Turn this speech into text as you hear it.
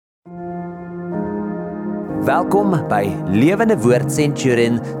Welkom by Lewende Woord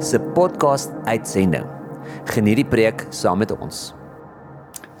Centurion se podcast uitsending. Geniet die preek saam met ons.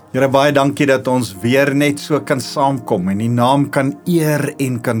 Here, baie dankie dat ons weer net so kan saamkom en die naam kan eer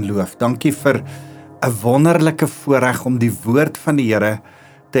en kan loof. Dankie vir 'n wonderlike voorreg om die woord van die Here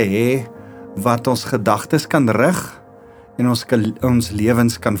te hê wat ons gedagtes kan rig en ons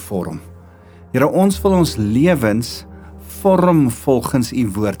lewens kan vorm. Here, ons wil ons lewens vorm volgens u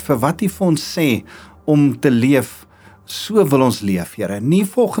woord. Vir wat u vir ons sê om te leef, so wil ons leef, Here. Nie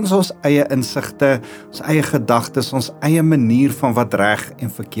volgens ons eie insigte, ons eie gedagtes, ons eie manier van wat reg en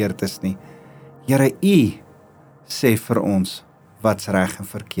verkeerd is nie. Here, u sê vir ons wat's reg en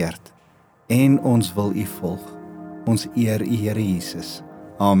verkeerd. En ons wil u volg. Ons eer u, Here Jesus.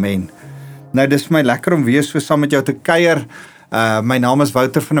 Amen. Nou, dis vir my lekker om weer so saam met jou te kuier. My naam is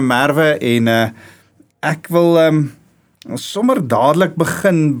Wouter Vd Merwe en ek wil sommer dadelik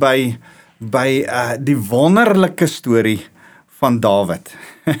begin by die wonderlike storie van Dawid.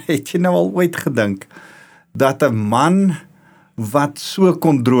 Het jy nou al ooit gedink dat 'n man wat so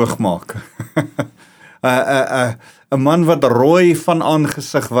kon droog maak, 'n man wat rooi van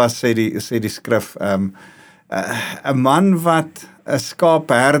aangesig was, sê die skrif, 'n man wat 'n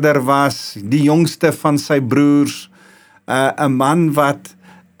skaapherder was, die jongste van sy broers, 'n man wat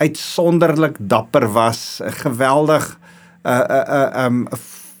uitsonderlik dapper was, 'n geweldig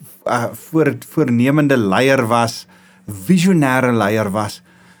voornemende leier was, visionêre leier was,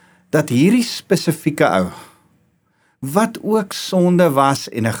 dat hierdie spesifieke ou, wat ook sonde was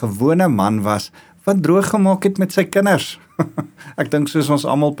en 'n gewone man was, wat droog gemaak het met sy kinders. Ek dink soos ons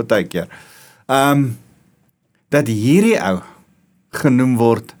almal partykeer. Dat hierdie ou genoem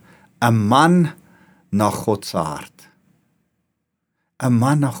word 'n man na God se hart. 'n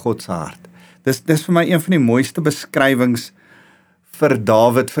man na God se hart. Dis vir my een van die mooiste beskrywings vir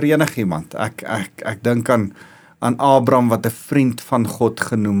Dawid, vir enigiemand. Ek dink aan Abraham wat 'n vriend van God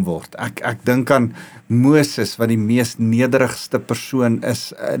genoem word. Ek dink aan Moses wat die mees nederigste persoon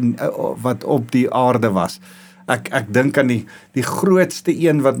is wat op die aarde was. Ek dink aan die grootste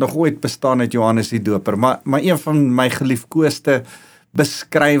een wat nog ooit bestaan het, Johannes die Doper. Maar een van my geliefkoeste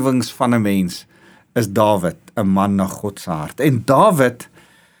beskrywings van 'n mens is Dawid, 'n man na God se hart. En Dawid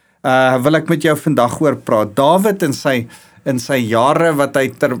wil ek met jou vandag oor praat. Dawid in sy jare wat hy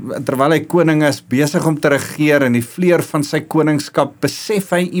terwyl hy koning is, besig om te regeer in die vleuer van sy koningskap, besef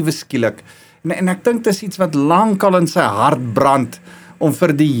hy iewes skielik. En ek dink dis iets wat lankal in sy hart brand, om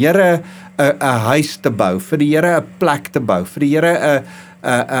vir die Here 'n huis te bou, vir die Here 'n plek te bou, vir die Here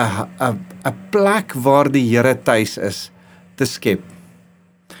 'n plek waar die Here tuis is, te skep.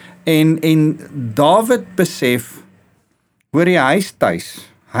 En Dawid besef, hoor jy, hy is tuis,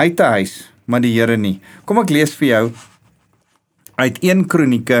 hy het 'n huis, maar die Here nie. Kom ek lees vir jou uit 1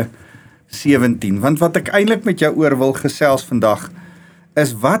 Kronieke 17, want wat ek eintlik met jou oor wil gesels vandag,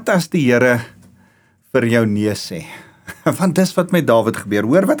 is wat as die Here vir jou nee sê? Want dis wat met Dawid gebeur.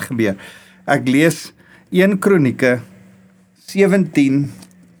 Hoor wat gebeur. Ek lees 1 Kronieke 17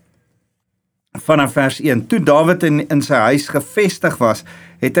 vanaf vers 1. Toe Dawid in sy huis gevestig was,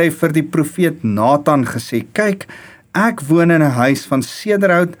 het hy vir die profeet Nathan gesê, kyk, ek woon in 'n huis van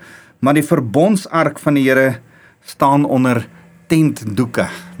sederhout, maar die verbondsark van die Here staan onder tentdoeke.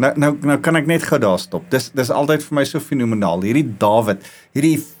 Nou kan ek net gou daar stop. Dis altyd vir my so fenomenaal. Hierdie Dawid,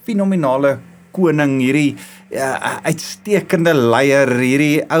 hierdie fenomenale koning, hierdie uitstekende leier,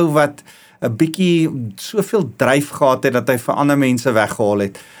 hierdie ou wat 'n bietjie soveel dryf gehad het dat hy vir ander mense weggehaal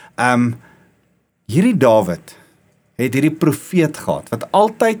het. Hierdie Dawid het hierdie profeet gehad wat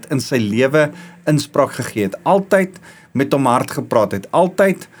altyd in sy lewe inspraak gegee het, altyd met hom hard gepraat het,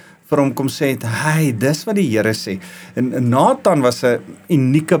 altyd vir hom kom sê het, hey, dis wat die Here sê. En Nathan was 'n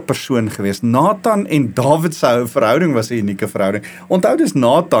unieke persoon geweest. Nathan en Dawid se verhouding was 'n unieke verhouding. Onthou dis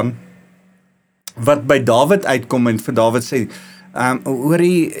Nathan wat by Dawid uitkom en vir Dawid sê, oor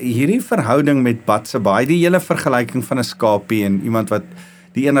hierdie verhouding met Batseba, die hele vergelyking van 'n skapie en iemand wat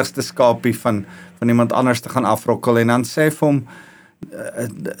die enigste skapie van iemand anders te gaan afrokkel, en dan sê vir hom,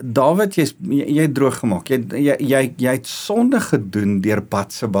 Dawid, jy het droog gemaak, jy het sonde gedoen deur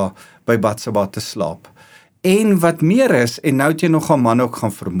by Batseba te slaap, en wat meer is, en nou het jy nog 'n man ook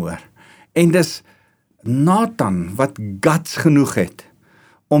gaan vermoor, en dis Nathan wat guts genoeg het,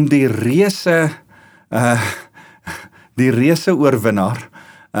 om die reuse oorwinnaar,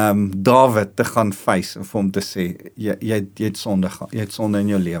 Dawid te gaan face, en vir hom te sê, jy het sonde in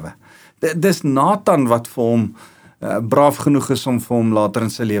jou lewe. Dis Nathan wat vir hom braaf genoeg is om vir hom later in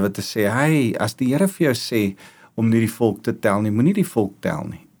sy lewe te sê, hey, as die Here vir jou sê om nie die volk te tel nie, moenie die volk tel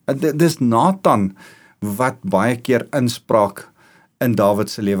nie. Dis Nathan wat baie keer inspraak in Dawid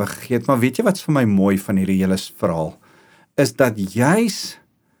se lewe gegee het. Maar weet jy wat's vir my mooi van hierdie hele verhaal? Is dat juis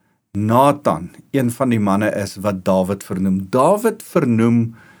Nathan een van die manne is wat Dawid vernoem. Dawid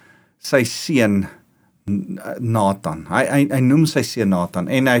vernoem sy seun Nathan. Hy noem sy seun Nathan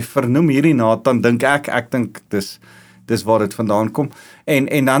en hy vernoem hierdie Nathan, dink ek dink dis waar dit vandaan kom.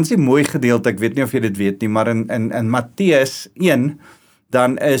 En dan is die mooi gedeelte, ek weet nie of jy dit weet nie, maar in Matteus 1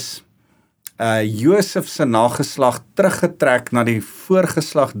 dan is Josef se nageslag teruggetrek na die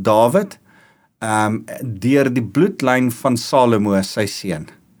voorgeslag Dawid deur die bloedlyn van Salomo sy seun.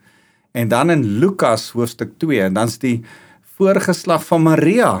 En dan in Lukas hoofstuk 2, dan is die voorgeslag van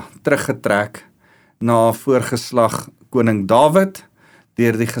Maria teruggetrek na voorgeslag koning Dawid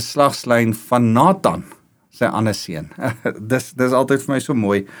deur die geslagslyn van Nathan, sy ander seun. Dis altyd vir my so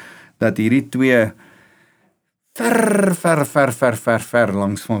mooi dat hierdie twee ver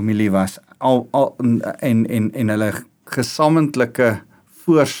langs familie was en hulle gesamentlike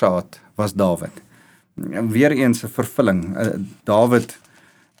voorsaat was Dawid. Weer eens 'n vervulling. Dawid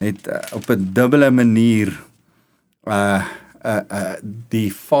het op 'n dubbele manier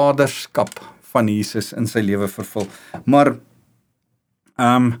die vaderskap van Jesus in sy lewe vervul. Maar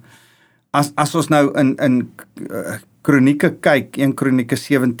as ons nou in Kronieke kyk, 1 Kronieke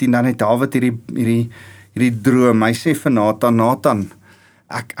 17, dan het Dawid hierdie droom. Hy sê vir Nathan,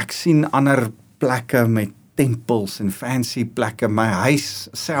 ek sien ander plekke met tempels en fancy plekke. My huis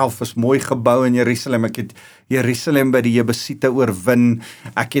self is mooi gebou in Jerusalem. Ek het Jerusalem by die Jebusiete oorwin.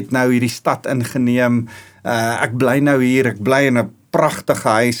 Ek het nou hierdie stad ingeneem. Ek bly nou hier. Ek bly in 'n pragtige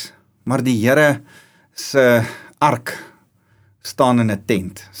huis. Maar die Here se ark staan in 'n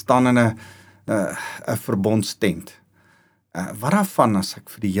tent. Staan in 'n verbondstent. Wat daarvan as ek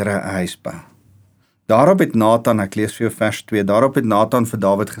vir die Here 'n huis bou? Daarop het Nathan, ek lees vir jou vers 2, daarop het Nathan vir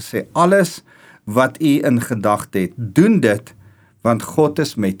Dawid gesê, alles wat u in gedagte het, doen dit, want God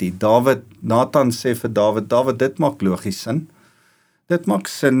is met u. Nathan sê vir Dawid, dit maak logies sin. Dit maak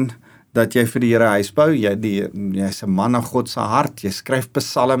sin dat jy vir die Here huis bou, jy's 'n man na God se hart, jy skryf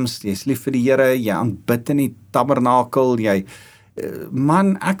psalms, jy's lief vir die Here, jy aanbid in die tabernakel,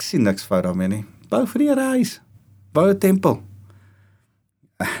 man, ek sien niks fout daarmee nie. Bou vir die Here huis, bou 'n tempel.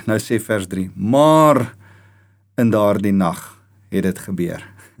 Nou sê vers 3, maar in daardie nag het dit gebeur.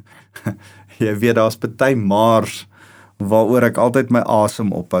 Jy weet, daar's party maars waaroor ek altyd my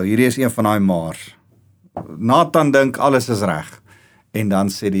asem ophou. Hierdie is een van daai maars. Nathan dink alles is reg. En dan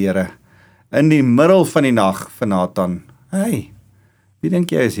sê die Here in die middel van die nag vir Nathan, hey, wie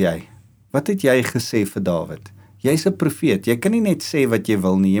dink jy is jy? Wat het jy gesê vir Dawid? Jy's 'n profeet, jy kan nie net sê wat jy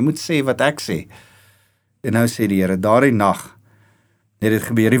wil nie, jy moet sê wat ek sê. En nou sê die Here, daardie nag het dit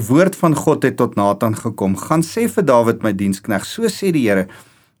gebeur, die woord van God het tot Nathan gekom, gaan sê vir Dawid my diensknegt, so sê die Here,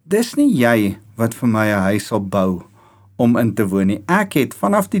 dis nie jy wat vir my 'n huis sal bou om in te woon nie. Ek het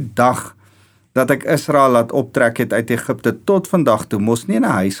vanaf die dag dat ek Israel laat optrek het uit Egipte tot vandag toe mos nie in 'n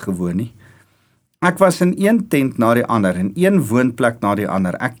huis gewoon nie. Ek was in een tent na die ander en een woonplek na die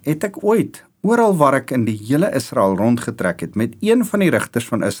ander. Ek ooit oral waar ek in die hele Israel rondgetrek het met een van die rigters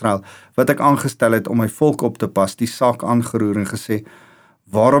van Israel wat ek aangestel het om my volk op te pas, die saak aangeroer en gesê,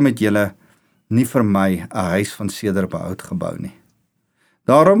 waarom het julle nie vir my 'n huis van sederbehout gebou nie?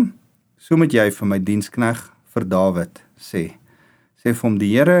 Daarom, so moet jy vir my diensknegt vir Dawid sê vir hom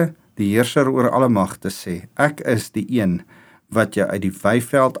die Here, die heerser oor alle magte sê, ek is die een wat jy uit die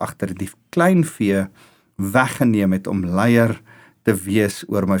weiveld agter die klein vee weggeneem het om leier te wees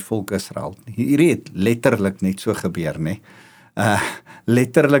oor my volk Israel. Hierdie het letterlik net so gebeur, né?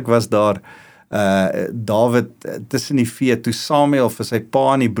 Letterlik was daar Dawid tussen die vee, toe Samuel vir sy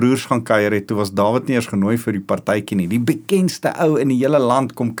pa en die broers gaan kuier het, toe was Dawid nie eers genooi vir die partytjie nie. Die bekendste ou in die hele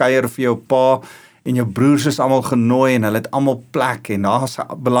land kom kuier vir jou pa en jou broers is almal genooi en hulle het almal plek en daar is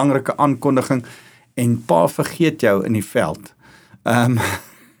 'n belangrike aankondiging en pa vergeet jou in die veld. En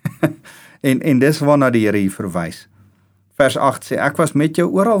dis waarna die Here hier verwys. Vers 8 sê, ek was met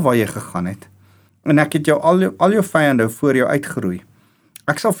jou oral waar jy gegaan het en ek het jou al jou vyande voor jou uitgeroei.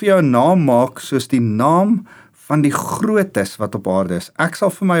 Ek sal vir jou 'n naam maak soos die naam van die grootes wat op aarde is. Ek sal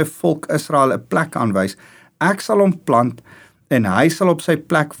vir my volk Israel 'n plek aanwys. Ek sal hom plant en hy sal op sy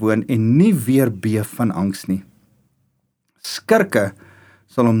plek woon en nie weer beef van angs nie. Skurke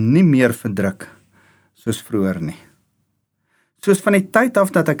sal hom nie meer verdruk soos vroeër nie. Soos van die tyd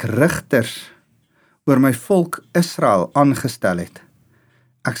af dat ek rigters oor my volk Israel aangestel het.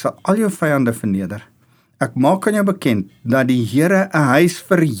 Ek sal al jou vyande verneder. Ek maak aan jou bekend dat die Here 'n huis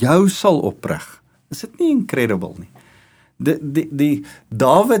vir jou sal oprig. Is dit nie incredible nie? Die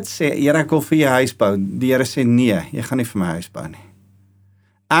Dawid sê, Here, ek wil vir jou huis bou. Die Here sê, nee, jy gaan nie vir my huis bou nie.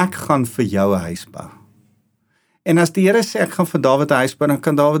 Ek gaan vir jou 'n huis bou. En as die Here sê ek gaan vir Dawid 'n huis bou, dan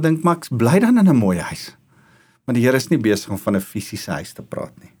kan Dawid dink, maar ek bly dan in 'n mooi huis. Maar die Here is nie besig om van 'n fisiese huis te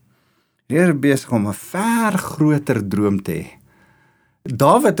praat nie. Die Here is besig om 'n ver groter droom te hê.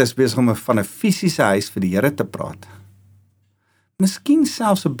 Dawid is besig om van 'n fisiese huis vir die Here te praat. Miskien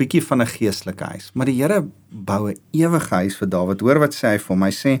selfs 'n bietjie van 'n geestelike huis, maar die Here bou 'n ewige huis vir Dawid. Hoor wat sê hy vir hom?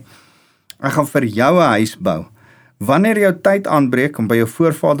 Hy sê, ek gaan vir jou 'n huis bou. Wanneer jou tyd aanbreek om by jou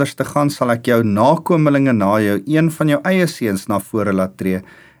voorvaders te gaan, sal ek jou nakomelinge na jou, een van jou eie seuns na vore laat tree,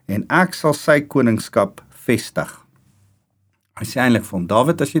 en ek sal sy koningskap vestig. Hy sê eintlik vir hom,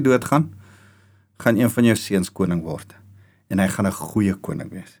 Dawid, as jy doodgaan, gaan een van jou seuns koning word, en hy gaan 'n goeie koning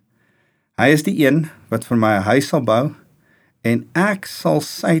wees. Hy is die een wat vir my 'n huis sal bou, en ek sal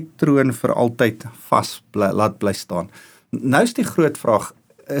sy troon vir altyd laat bly staan. Nou is die groot vraag,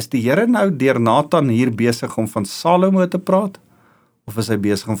 is die Here nou deur Nathan hier besig om van Salomo te praat, of is hy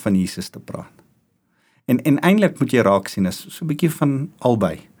besig om van Jesus te praat? En eintlik moet jy raak sien, is so 'n bietjie van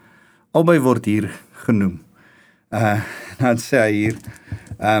albei. Albei word hier genoem. Dan sê hy hier,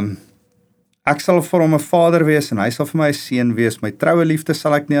 ek sal vir hom 'n vader wees, en hy sal vir my 'n seun wees. My troue liefde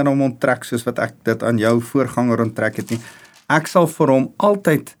sal ek nie aan hom onttrek, soos wat ek dit aan jou voorganger onttrek het nie. Ek sal vir hom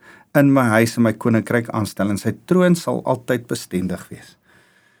altyd in my huis en my koninkryk aanstel, en sy troon sal altyd bestendig wees.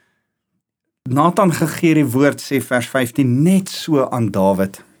 Nathan gegee die woord, sê vers 15, net so aan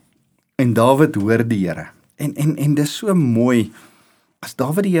Dawid. En Dawid hoor die Here. En dis so mooi, as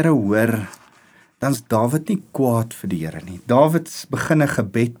Dawid die Here hoor, dan is Dawid nie kwaad vir die Here nie. Dawid begin 'n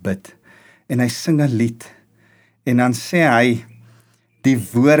gebed bid, en hy sing 'n lied, en dan sê hy die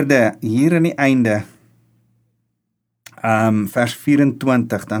woorde hier aan die einde, vers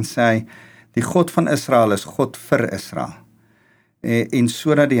 24, dan sê hy, die God van Israel is God vir Israel, en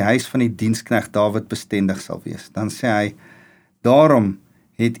sodat die huis van die diensknegt Dawid bestendig sal wees. Dan sê hy, daarom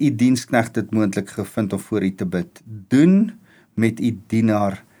het u diensknegt dit moontlik gevind om voor u te bid. Doen met u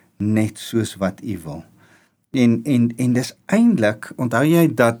dienaar net soos wat u wil. En dis eintlik, onthou jy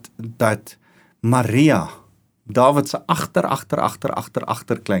dat Maria, Dawid se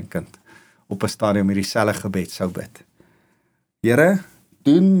agterkleinkind, op 'n stadium hierdie selfe gebed sou bid. Here,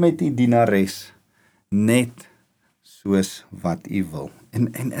 doen met u dienares net soos wat u wil.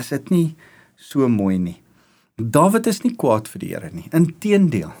 En is dit nie so mooi nie? Dawid is nie kwaad vir die Here nie.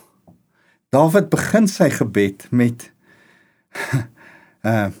 Inteendeel. Dawid begin sy gebed met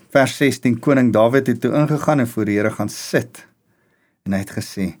vers 16, koning Dawid het toe ingegaan en voor die Here gaan sit. En hy het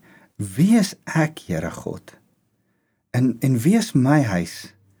gesê, wie is ek, Here God? En wie is my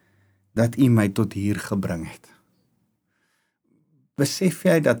huis, dat u my tot hier gebring het? Besef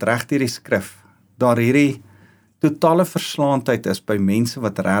jy dat reg deur die skrif, daar hierdie totale verslaandheid is by mense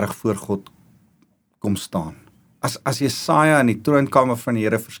wat regtig voor God kom staan. As Jesaja in die troonkamer van die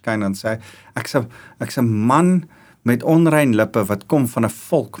Here verskyn, dan sê hy, ek's 'n man met onrein lippe wat kom van 'n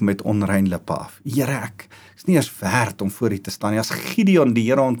volk met onrein lippe af. Here, ek is nie eers werd om voor U te staan nie. As Gideon die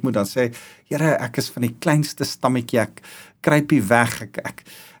Here ontmoet, dan sê hy, Here, ek is van die kleinste stammetjie, ek kruip U weg, ek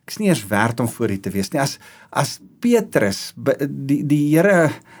is nie eers werd om voor U te wees nie. As Petrus die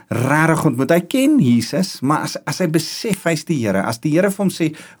Here regtig ontmoet, hy ken Jesus, maar as hy besef hy's die Here, as die Here vir hom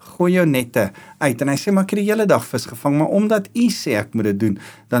sê, gooi jou nette uit, en hy sê, maar ek het die hele dag vis gevang, maar omdat U sê ek moet dit doen,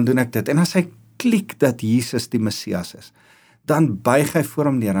 dan doen ek dit. En as hy klik dat Jesus die Messias is, dan buig hy voor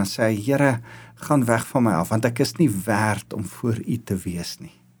hom neer, en sê hy, Here, gaan weg van my af, want ek is nie werd om voor U te wees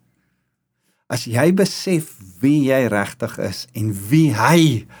nie. As jy besef wie jy regtig is, en wie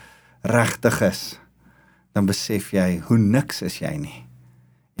hy regtig is, dan besef jy, hoe niks is jy nie,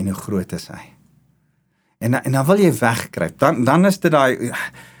 en hoe groot is hy. En dan wil jy wegkruip, dan is dit daai,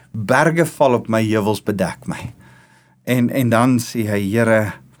 berge val op my, heuwels bedek my. En dan sê hy,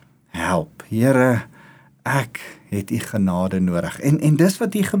 Here, help, Here, ek het U genade nodig. En dis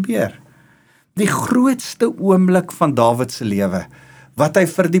wat hier gebeur. Die grootste oomblik van Dawid se lewe, wat hy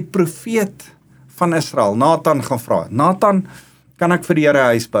vir die profeet van Israel, Nathan, gaan vra. Nathan, kan ek vir die Here 'n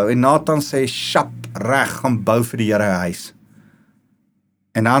huis bou? En Nathan sê, sjap, reg, gaan bou vir die Here 'n huis.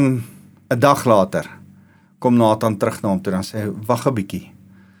 En dan, 'n dag later, kom Nathan terug na hom toe, dan sê hy, wag 'n bietjie,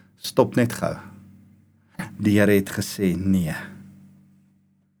 stop net gou. Die Here het gesê, nee.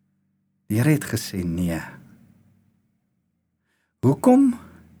 Die Here het gesê, nee. Hoekom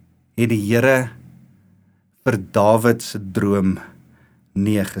het die Here vir Dawid se droom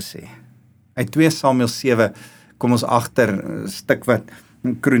nee gesê? Uit 2 Samuel 7 kom ons agter 'n stuk wat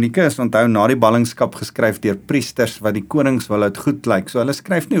kronieke is, onthou, na die ballingskap geskryf deur priesters wat die konings wil uit goed lyk. So hulle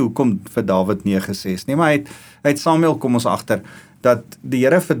skryf nie hoekom vir Dawid nee gesê is nie, maar uit Samuel kom ons agter dat die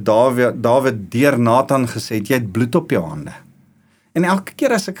Here vir Dawid deur Nathan gesê het, jy het bloed op jou hande. En elke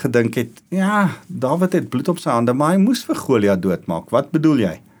keer as ek gedink het, ja, Dawid het bloed op sy hande, maar hy moes vir Goliat doodmaak. Wat bedoel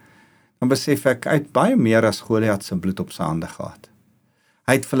jy? Dan besef ek, hy het baie meer as Goliat se bloed op sy hande gehad.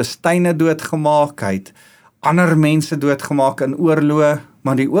 Hy het Filistyne doodgemaak, hy het ander mense doodgemaak in oorloë,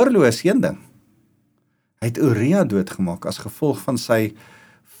 maar die oorloë is een ding. Hy het Uria doodgemaak as gevolg van sy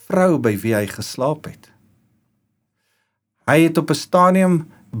vrou by wie hy geslaap het. Hy het op 'n stadium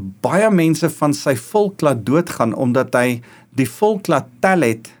baie mense van sy volk laat doodgaan, omdat hy die volk laat tel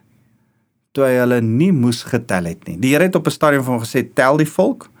het, toe hy hulle nie moes getel het nie. Die Here het op 'n stadium van hom gesê, tel die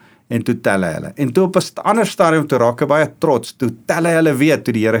volk, en toe tel hy hulle. En toe op 'n ander stadium, toe raak hy baie trots, toe tel hy hulle weer,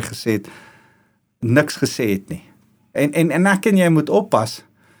 toe die Here gesê het, niks gesê het nie. En ek en jy moet oppas,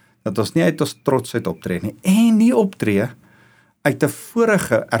 dat ons nie uit ons trots uit optree nie, en nie optree uit 'n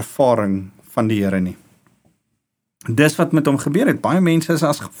vorige ervaring van die Here nie. Dis wat met hom gebeur het. Baie mense is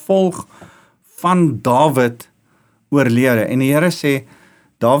as gevolg van Dawid oorlede. En die Here sê,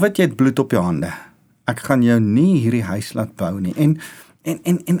 Dawid, jy het bloed op jou hande. Ek gaan jou nie hierdie huis laat bou nie. En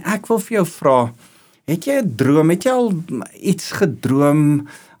ek wil vir jou vra, het jy 'n droom? Het jy al iets gedroom,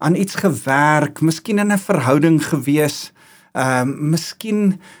 aan iets gewerk, miskien in 'n verhouding gewees,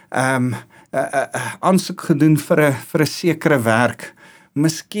 miskien aansoek gedoen vir 'n sekere werk,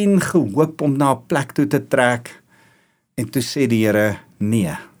 miskien gehoop om na 'n plek toe te trek, en toe sê die Here,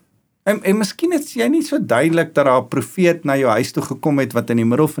 nee. En miskien is jy nie so duidelik dat daar 'n profeet na jou huis toe gekom het, wat in die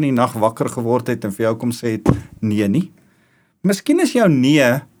middel van die nag wakker geword het, en vir jou kom sê het, nee nie. Miskien is jou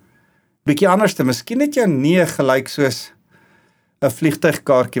nee, bietjie anderste, miskien het jou nee gelyk soos 'n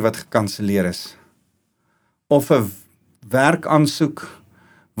vliegtuigkaartjie wat gekanselleer is, of 'n werkaansoek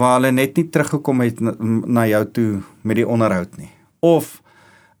waar hulle net nie teruggekom het na jou toe met die onderhoud nie, of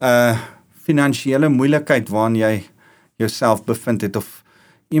 'n finansiële moeilikheid waarin jy jouself bevind het, of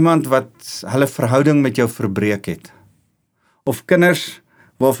iemand wat hulle verhouding met jou verbreek het, of kinders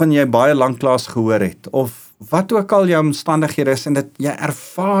waarvan jy baie lanklaas gehoor het, of wat ook al jou omstandighede is, en dat jy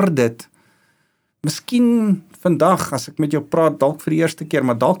ervaar dit, miskien vandag, as ek met jou praat, dalk vir die eerste keer,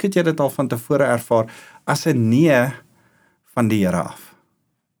 maar dalk het jy dit al van tevore ervaar, as 'n nee van die Here af.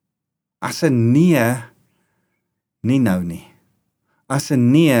 As 'n nee, nie nou nie. As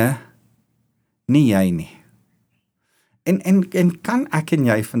 'n nee, nie jy nie. En kan ek en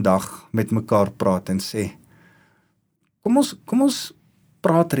jy vandag met mekaar praat en sê, kom ons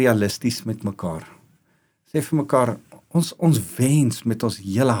praat realisties met mekaar. Sê vir mekaar, ons wens met ons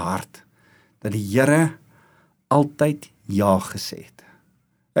hele hart, dat die Here altyd ja gesê het.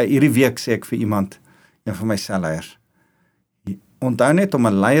 Hierdie week sê ek vir iemand, een van my selleiers, onthou net, om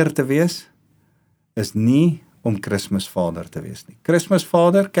 'n leier te wees, is nie om Kersvader te wees nie.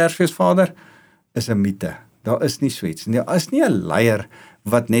 Kersfeesvader, is 'n mite. Daar is nie so iets nie. Daar is nie 'n leier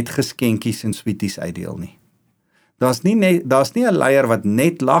wat net geskenkies en sweeties uitdeel nie. Daar's nie 'n leier wat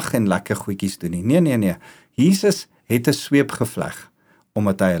net lag en lekker goedjies doen nie. Nee. Jesus het 'n sweep gevleg,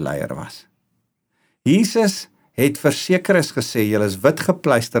 omdat hy 'n leier was. Jesus het versekeres gesê, julle is wit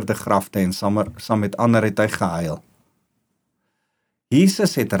gepleisterde grafte, en saam met ander het hy gehuil.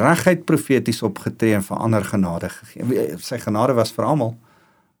 Jesus het reguit profeties opgetree en vir ander genade gegee. Sy genade was vir almal,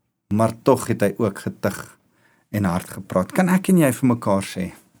 maar tog het hy ook getuig en hard gepraat. Kan ek en jy vir mekaar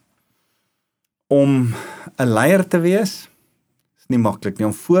sê, om 'n leier te wees, is nie maklik nie.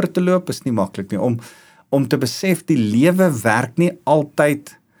 Om voor te loop is nie maklik nie. Om te besef, die lewe werk nie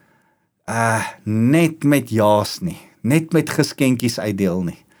altyd net met ja's nie, net met geskenkies uitdeel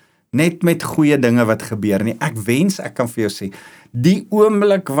nie, net met goeie dinge wat gebeur nie. Ek wens ek kan vir jou sê, die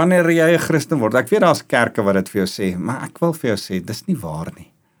oomblik wanneer jy 'n Christen word, ek weet daar's kerke wat dit vir jou sê, maar ek wil vir jou sê, dis nie waar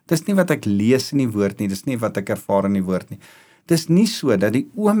nie. Dis nie wat ek lees in die woord nie, dis nie wat ek ervaar in die woord nie. Dis nie so dat die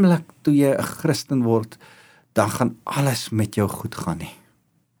oomblik toe jy 'n Christen word, dan gaan alles met jou goed gaan nie.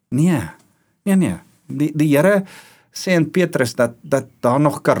 Nee. Die Here sê in Petrus dat daar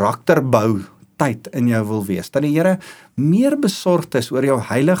nog karakterbou tyd in jou wil wees. Dat die Here meer besorgd is oor jou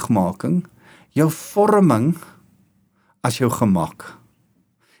heiligmaking, jou vorming, as jou gemak.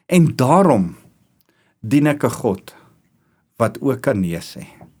 En daarom dien ek 'n God wat ook kan nee sê.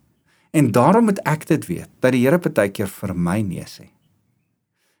 En daarom moet ek dit weet, dat die Here partykeer vir my nee sê.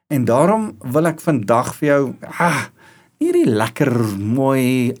 En daarom wil ek vandag vir jou, hierdie lekker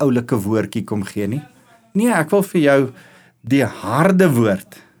mooi oulike woordjie kom gee nie. Nee, ek wil vir jou die harde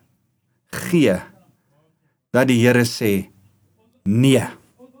woord gee, dat die Here sê, nee.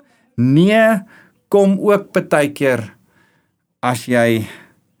 Nee, kom ook partykeer, as jy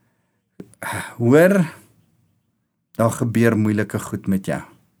hoor, daar gebeur moeilike goed met jou.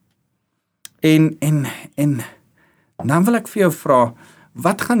 En dan wil ek vir jou vra,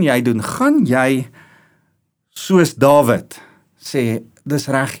 wat gaan jy doen? Gaan jy soos Dawid sê, dis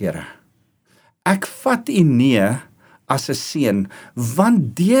reg, Here. Ek vat U nee as 'n seën,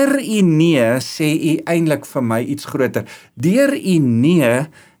 want deur U nee sê U eintlik vir my iets groter. Deur U nee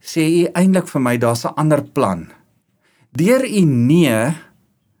sê U eintlik vir my daar's 'n ander plan. Deur U nee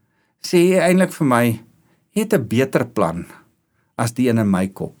sê U eintlik vir my, U het 'n beter plan as die een in my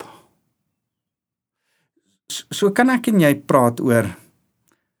kop. So kan ek en jy praat oor,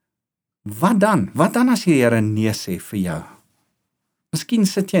 wat dan? Wat dan as die Here nee sê vir jou? Miskien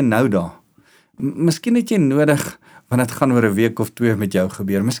sit jy nou daar. Miskien het jy nodig, want dit gaan oor 'n week of 2 met jou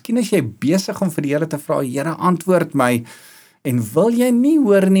gebeur. Miskien is jy besig om vir die Here te vra, Here, antwoord my, en wil jy nie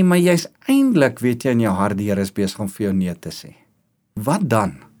hoor nie, maar jy's eintlik, weet jy in jou hart, die Here is besig om vir jou nee te sê. Wat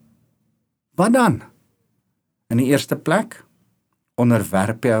dan? Wat dan? In die eerste plek,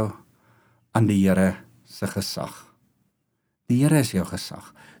 onderwerp jou aan die Here se gesag. Die Here is jou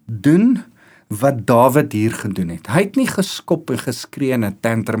gesag. Doen wat Dawid hier gedoen het. Hy het nie geskop en geskree en 'n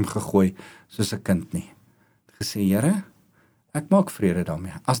tantrum gegooi soos 'n kind nie. Hy het gesê, Here, ek maak vrede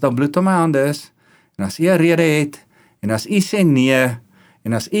daarmee. As daar bloed op my hande is, en as U 'n rede het, en as U sê nee,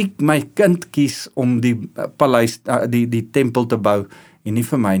 en as U my kind kies om die paleis, die tempel te bou, en nie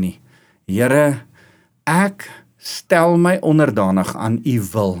vir my nie. Here, ek stel my onderdanig aan U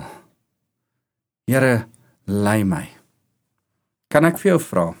wil. Here, lei my. Kan ek vir jou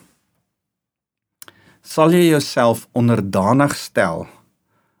vra, sal jy jouself onderdanig stel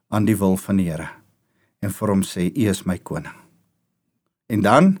aan die wil van die Here en vir hom sê, U is my koning? En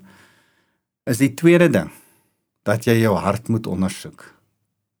dan is die tweede ding, dat jy jou hart moet ondersoek.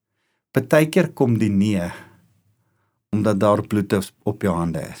 Partykeer kom die nee, omdat daar bloed op jou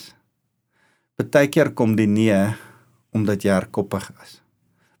hande is. Partykeer kom die nee, omdat jy hardkoppig is.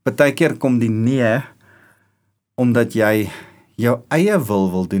 Partykeer kom die nee, omdat jy jou eie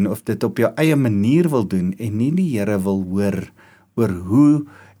wil doen, of dit op jou eie manier wil doen, en nie die Here wil hoor oor hoe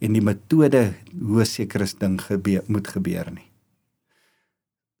en die metode hoe 'n sekere ding moet gebeur nie.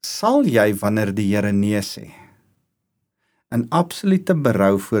 Sal jy, wanneer die Here nee sê, in absolute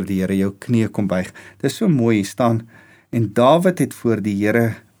berou voor die Here jou knie kom buig? Dit is so mooi hier staan, en Dawid het voor die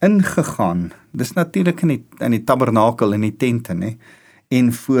Here ingegaan. Dis natuurlik in die tabernakel, in die tente, né?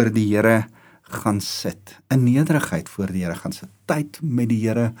 En voor die Here gaan sit, in nederigheid voor die Here gaan sit, tyd met die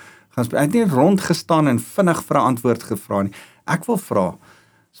Here gaan spend. Hy het nie rondgestaan en vinnig vir 'n antwoord gevra nie. Ek wil vra,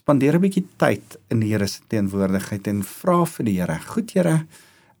 spandeer 'n bietjie tyd in die Here se teenwoordigheid en vra vir die Here, goed Here,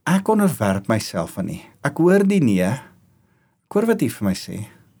 ek onderwerp myself aan U. Ek hoor die nee, ek hoor wat U vir my sê.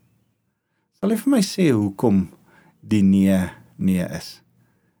 Sal U vir my sê hoekom die nee is?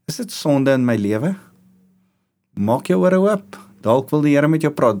 Is dit sonde in my lewe? Maak jou ore oop. Dalk wil die Here met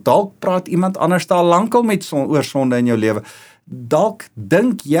jou praat. Dalk praat iemand anders daar lankal oor sonde in jou lewe. Dalk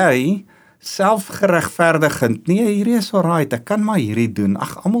dink jy selfgeregverdigend, nee, hierdie is alright, ek kan maar hierdie doen.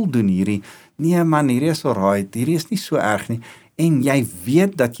 Ag, almal doen hierdie. Nee man, hierdie is alright. Hierdie is nie so erg nie. En jy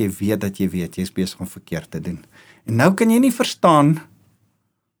weet dat jy is besig om verkeerd te doen. En nou kan jy nie verstaan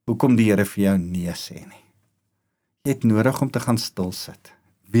hoekom die Here vir jou nee sê nie. Jy het nodig om te gaan stil sit,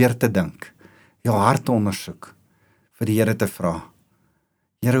 weer te dink, jou hart te ondersoek, vir die Here te vra,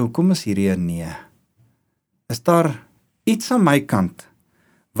 Here, hoekom is hierdie 'n nee? Is daar iets aan my kant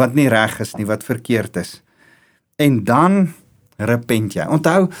wat nie reg is nie, wat verkeerd is? En dan repent jy.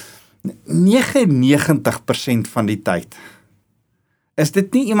 Onthou, 99% van die tyd is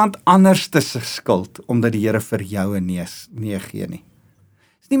dit nie iemand anders se skuld omdat die Here vir jou 'n nee gee nie.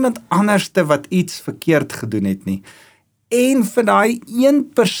 Is niemand anders wat iets verkeerd gedoen het nie. En vir daai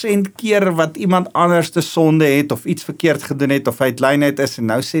 1% keer wat iemand anders te sonde het of iets verkeerd gedoen het of uit lynheid is en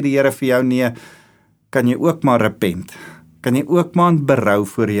nou sê die Here vir jou nee, kan jy ook maar repent. Kan jy ook maar in berou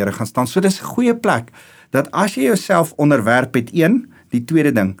voor die Here gaan staan. So dis 'n goeie plek dat as jy jouself onderwerp het, die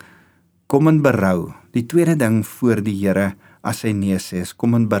tweede ding, kom in berou. Die tweede ding voor die Here as hy nee sê, is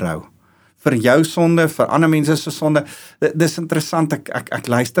kom in berou. Vir jou sonde, vir ander mense se sonde. Dis interessant, ek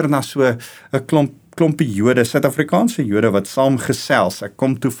luister na so 'n klompie Jode, Suid-Afrikaanse Jode wat saam gesels. Ek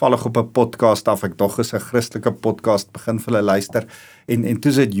kom toevallig op 'n podcast af, ek dog is 'n Christelike podcast, begin vir hulle luister, en toe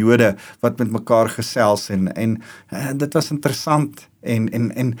is dit Jode wat met mekaar gesels, en dit was interessant,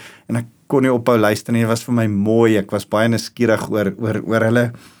 en ek kon nie ophou luister nie, dit was vir my mooi, ek was baie nuuskierig oor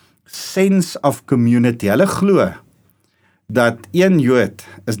hulle sense of community. Hulle glo dat een Jood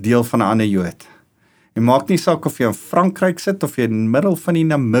is deel van 'n ander Jood. En maak nie saak of jy in Frankryk sit of jy in die middel van die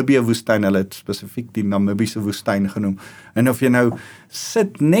Namibië woestyn, hulle het spesifiek die Namibiese woestyn genoem, en of jy nou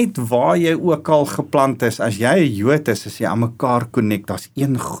sit net waar jy ook al geplant is, as jy 'n Jood is jy aan mekaar connect, daar's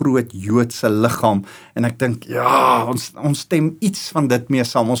een groot Joodse liggaam, en ek dink, ja, ons stem iets van dit mee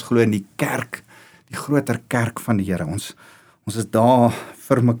saam, ons glo in die kerk, die groter kerk van die Here, Ons is daar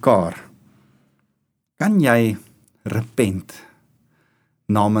vir mekaar. Kan jy repent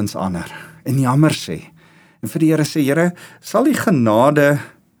namens ander en jammer sê? En vir die Here sê, Here, sal die genade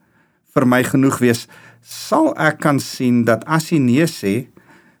vir my genoeg wees? Sal ek kan sien dat as hy nee sê,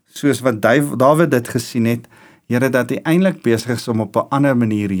 soos wat Dawid dit gesien het, Here, dat hy eintlik besig is om op 'n ander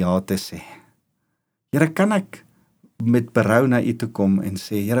manier ja te sê. Here, kan ek met berou na u toe kom en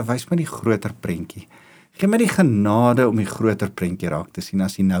sê, Here, wys my die groter prentjie. Gee my die genade om die groter prentjie raak te sien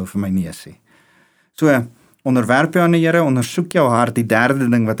as hy nou vir my nee sê. So, onderwerp jou aan die Here, ondersoek jou hart. Die derde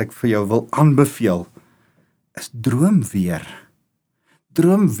ding wat ek vir jou wil aanbeveel, is droom weer.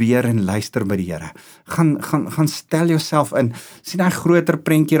 Droom weer en luister by die Here. Gaan stel jouself in, sien hy groter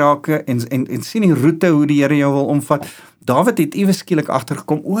prentjie raak en sien die roete hoe die Here jou wil omvat. Dawid het iewes skielik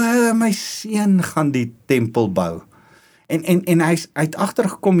agtergekom, my seun gaan die tempel bou. En hy het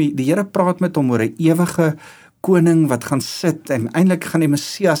agtergekom, die Here praat met hom oor 'n ewige koning wat gaan sit en eintlik gaan die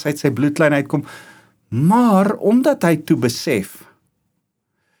Messias uit sy bloedlyn uitkom. Maar omdat hy toe besef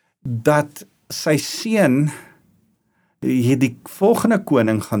dat sy seun die volgende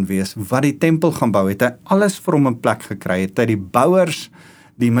koning gaan wees, wat die tempel gaan bou, het hy alles vir hom in plek gekry, het hy die bouers,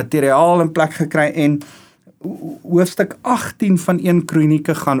 die materiaal in plek gekry, en hoofstuk 18 van 1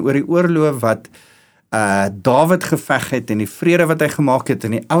 Kronieke gaan oor die oorlog wat Dawid geveg het, en die vrede wat hy gemaak het,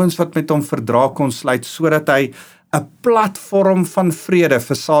 en die ouens wat met hom verdrag kon sluit, sodat hy 'n platform van vrede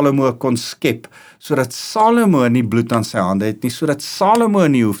vir Salomo kon skep, sodat Salomo nie bloed aan sy hande het nie, sodat Salomo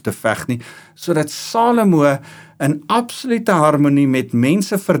nie hoef te veg nie, sodat Salomo in absolute harmonie met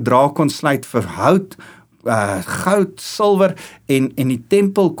mense verdrag kon sluit vir hout, goud, silwer, en die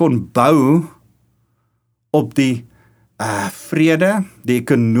tempel kon bou op die vrede, die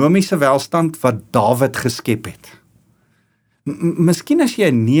ekonomiese welstand wat Dawid geskep het. Miskien as jy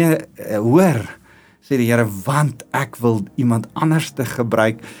nee hoor, sê die Here, want ek wil iemand anders te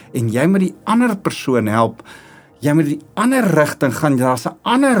gebruik, en jy moet die ander persoon help, jy moet die ander rigting gaan, daar's 'n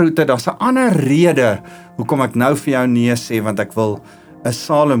ander roete, daar's 'n ander rede, hoekom ek nou vir jou nee sê, want ek wil 'n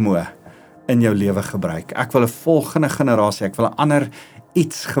Salomo in jou lewe gebruik, ek wil 'n volgende generasie, ek wil 'n ander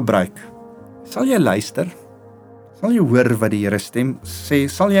iets gebruik. Sal jy luister? Sal jy hoor wat die Here stem sê?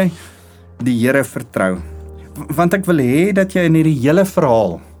 Sal jy die Here vertrou? Want ek wil hê dat jy in hierdie hele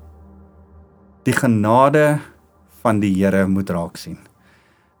verhaal die genade van die Here moet raak sien.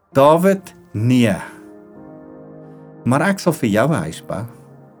 Dawid, nee. Maar ek sal vir jou 'n huis bou.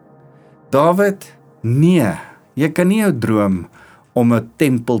 Dawid, nee. Jy kan nie jou droom om 'n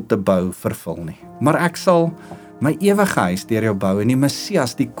tempel te bou vervul nie. Maar ek sal my ewige huis deur jou bou, en die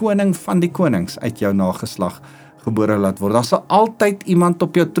Messias, die koning van die konings, uit jou nageslag gebore laat word. Daar sal altyd iemand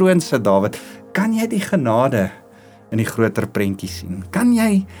op jou troon sit, Dawid. Kan jy die genade in die groter prentjie sien? Kan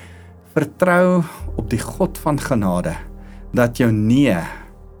jy vertrou op die God van genade, dat jou nee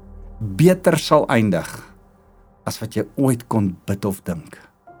beter sal eindig as wat jy ooit kon bid of dink?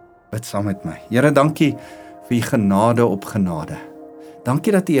 Bid saam met my. Here, dankie vir u genade op genade.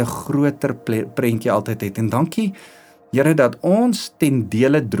 Dankie dat u 'n groter prentjie altyd het, en dankie, Here, dat ons ten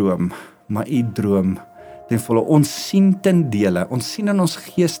dele droom, maar u droom ten volle. Ons sien ten dele, ons sien in ons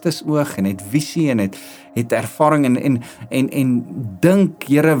geestesoog, en het visie, en het ervaring, en dink,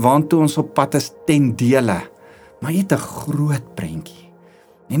 Here, waantoe ons op pad is ten dele. Maar jy het 'n groot prentjie,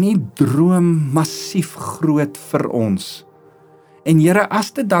 en jy droom massief groot vir ons. En Here,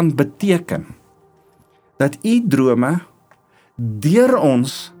 as dit dan beteken dat u drome deur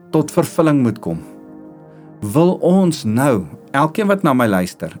ons tot vervulling moet kom, wil ons nou, elkeen wat na my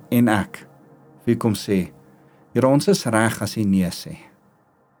luister, en ek, vir kom sê, Here, ons is reg as hy nee sê.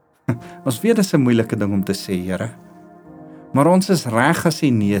 Ons weet dit is 'n moeilike ding om te sê, Here, maar ons is reg as hy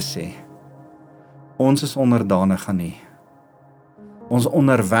nee sê. Ons is onderdanig aan U. Ons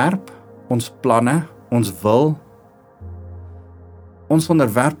onderwerp ons planne, ons wil, ons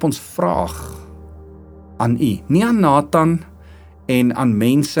onderwerp ons vraag aan U, nie aan Nathan en aan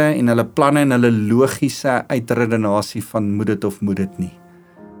mense en hulle planne en hulle logiese uitredenasie van moet dit of moet dit nie.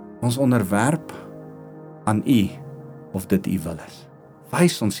 Ons onderwerp aan U of dit U wil is.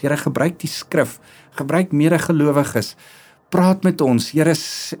 Wys ons, Here, gebruik die skrif, gebruik medegelowiges, praat met ons, Here,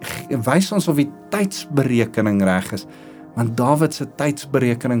 wys ons of die tydsberekening reg is, want Dawid se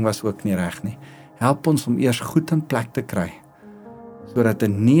tydsberekening was ook nie reg nie. Help ons om eers goed in plek te kry, sodat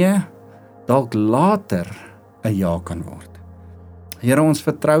 'n nee dalk later 'n ja kan word. Here, ons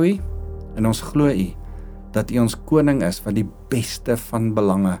vertrou U en ons glo U dat U ons koning is wat die beste van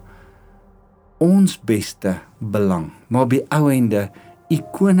belange, ons beste belang, maar op die ou ende U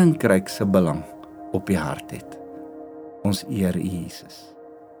koninkryk se belang op die hart het. Ons eer U, Jesus.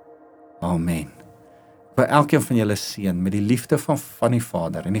 Amen. vir elkeen van julle seën met die liefde van die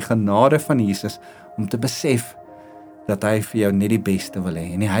Vader en die genade van Jesus om te besef dat hy vir jou net die beste wil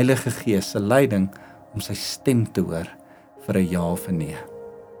hê en die Heilige Gees se leiding om sy stem te hoor vir 'n ja of 'n nee.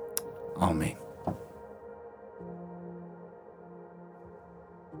 Amen.